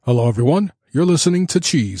Hello, everyone. You're listening to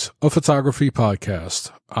Cheese, a photography podcast.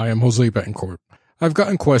 I am Jose Betancourt. I've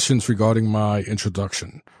gotten questions regarding my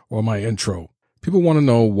introduction or my intro. People want to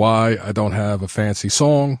know why I don't have a fancy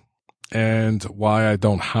song and why I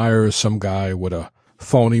don't hire some guy with a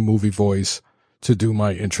phony movie voice to do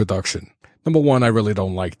my introduction. Number one, I really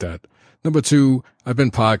don't like that. Number two, I've been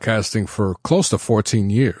podcasting for close to 14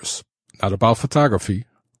 years. Not about photography,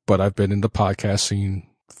 but I've been in the podcast scene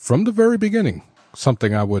from the very beginning.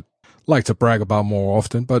 Something I would like to brag about more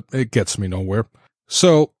often, but it gets me nowhere.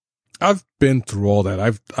 So I've been through all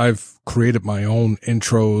that. I've created my own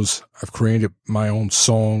intros. I've created my own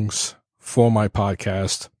songs for my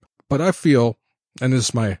podcast. But I feel, and this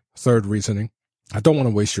is my third reasoning, I don't want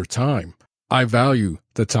to waste your time. I value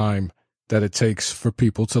the time that it takes for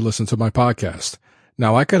people to listen to my podcast.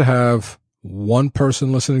 Now, I could have one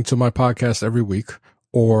person listening to my podcast every week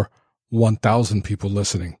or 1,000 people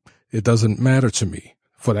listening. It doesn't matter to me.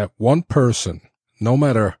 For that one person, no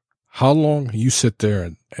matter how long you sit there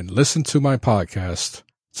and listen to my podcast,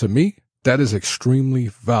 to me, that is extremely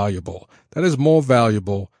valuable. That is more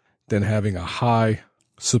valuable than having a high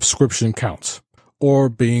subscription count or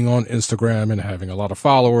being on Instagram and having a lot of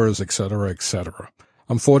followers, etc., etc.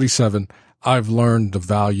 I'm 47. I've learned the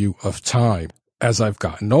value of time as I've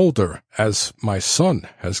gotten older, as my son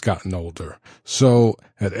has gotten older. So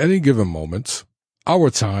at any given moment,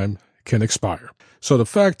 our time can expire. So the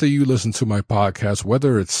fact that you listen to my podcast,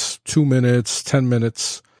 whether it's 2 minutes, 10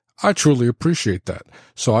 minutes, I truly appreciate that.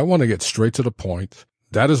 So I want to get straight to the point.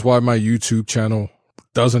 That is why my YouTube channel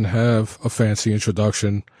doesn't have a fancy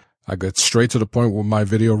introduction. I get straight to the point with my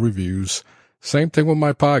video reviews. Same thing with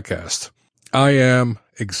my podcast. I am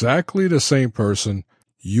exactly the same person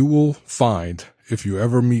you will find if you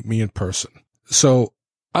ever meet me in person. So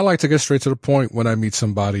I like to get straight to the point when I meet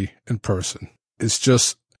somebody in person. It's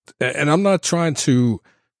just, and I'm not trying to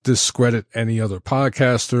discredit any other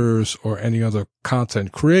podcasters or any other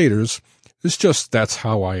content creators. It's just that's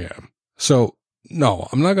how I am. So no,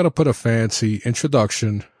 I'm not going to put a fancy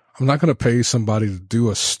introduction. I'm not going to pay somebody to do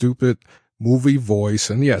a stupid movie voice.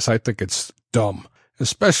 And yes, I think it's dumb,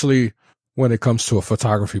 especially when it comes to a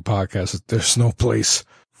photography podcast. There's no place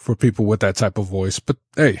for people with that type of voice. But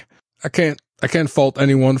hey, I can't fault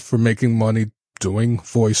anyone for making money doing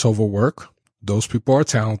voiceover work. Those people are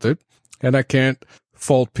talented, and I can't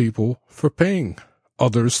fault people for paying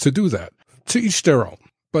others to do that. To each their own,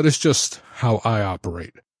 but it's just how I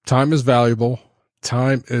operate. Time is valuable.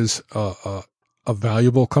 Time is a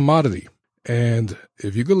valuable commodity. And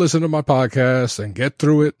if you could listen to my podcast and get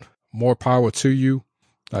through it, more power to you.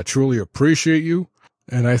 I truly appreciate you,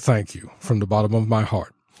 and I thank you from the bottom of my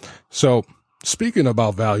heart. So speaking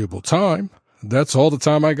about valuable time, that's all the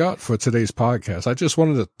time I got for today's podcast. I just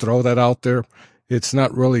wanted to throw that out there. It's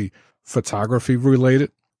not really photography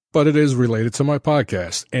related, but it is related to my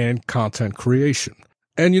podcast and content creation.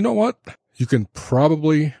 And you know what? You can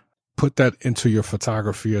probably put that into your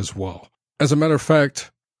photography as well. As a matter of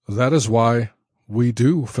fact, that is why we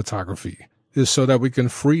do photography, is so that we can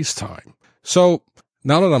freeze time. So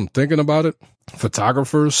now that I'm thinking about it,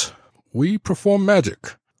 photographers, we perform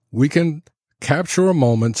magic. We can capture a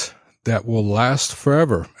moment that will last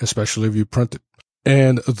forever, especially if you print it.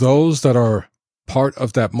 And those that are part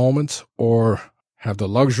of that moment or have the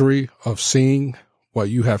luxury of seeing what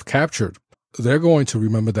you have captured, they're going to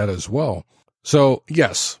remember that as well. So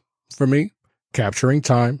yes, for me, capturing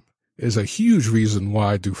time is a huge reason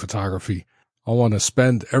why I do photography. I want to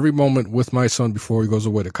spend every moment with my son before he goes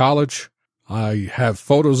away to college. I have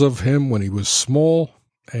photos of him when he was small,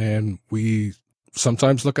 and we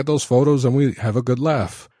sometimes look at those photos and we have a good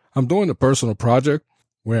laugh. I'm doing a personal project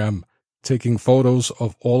where I'm taking photos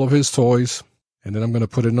of all of his toys, and then I'm going to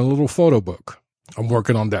put it in a little photo book. I'm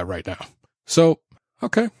working on that right now. So,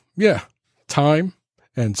 okay, yeah, time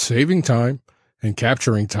and saving time and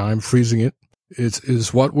capturing time, freezing it,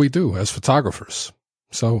 is what we do as photographers.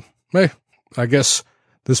 So, hey, I guess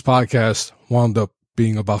this podcast wound up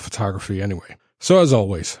being about photography anyway. So as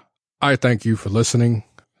always, I thank you for listening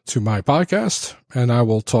to my podcast, and I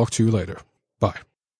will talk to you later. Bye.